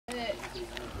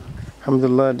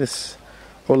Alhamdulillah, this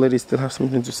old lady still has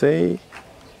something to say,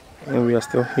 and we are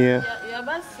still here.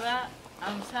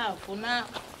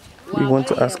 We want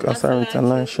to ask Ansar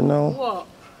International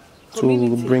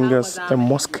to bring us a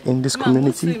mosque in this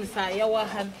community.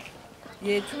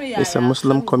 It's a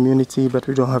Muslim community, but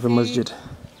we don't have a masjid,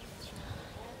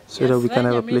 so that we can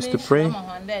have a place to pray.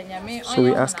 So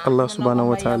we ask Allah subhanahu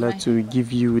wa ta'ala to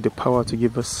give you the power to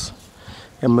give us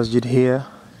a masjid here.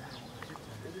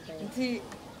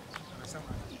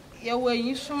 And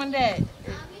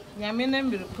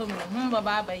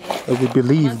we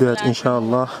believe that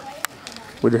inshallah,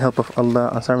 with the help of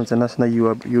Allah, Ansar International,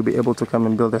 you'll be able to come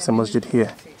and build us a masjid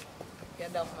here.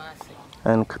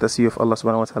 And courtesy of Allah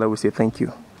subhanahu wa ta'ala, we say thank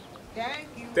you.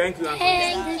 Thank you,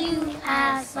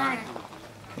 Ansar.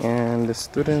 And the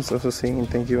students also saying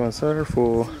thank you, Ansar,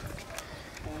 for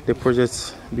the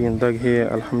projects being dug here.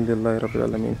 Alhamdulillah Rabbil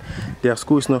Alameen. Their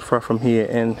school is not far from here,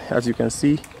 and as you can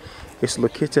see, it's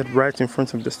located right in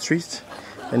front of the street,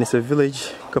 and it's a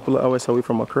village a couple of hours away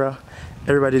from Accra.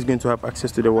 Everybody is going to have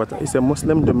access to the water. It's a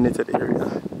Muslim dominated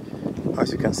area,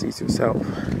 as you can see it yourself.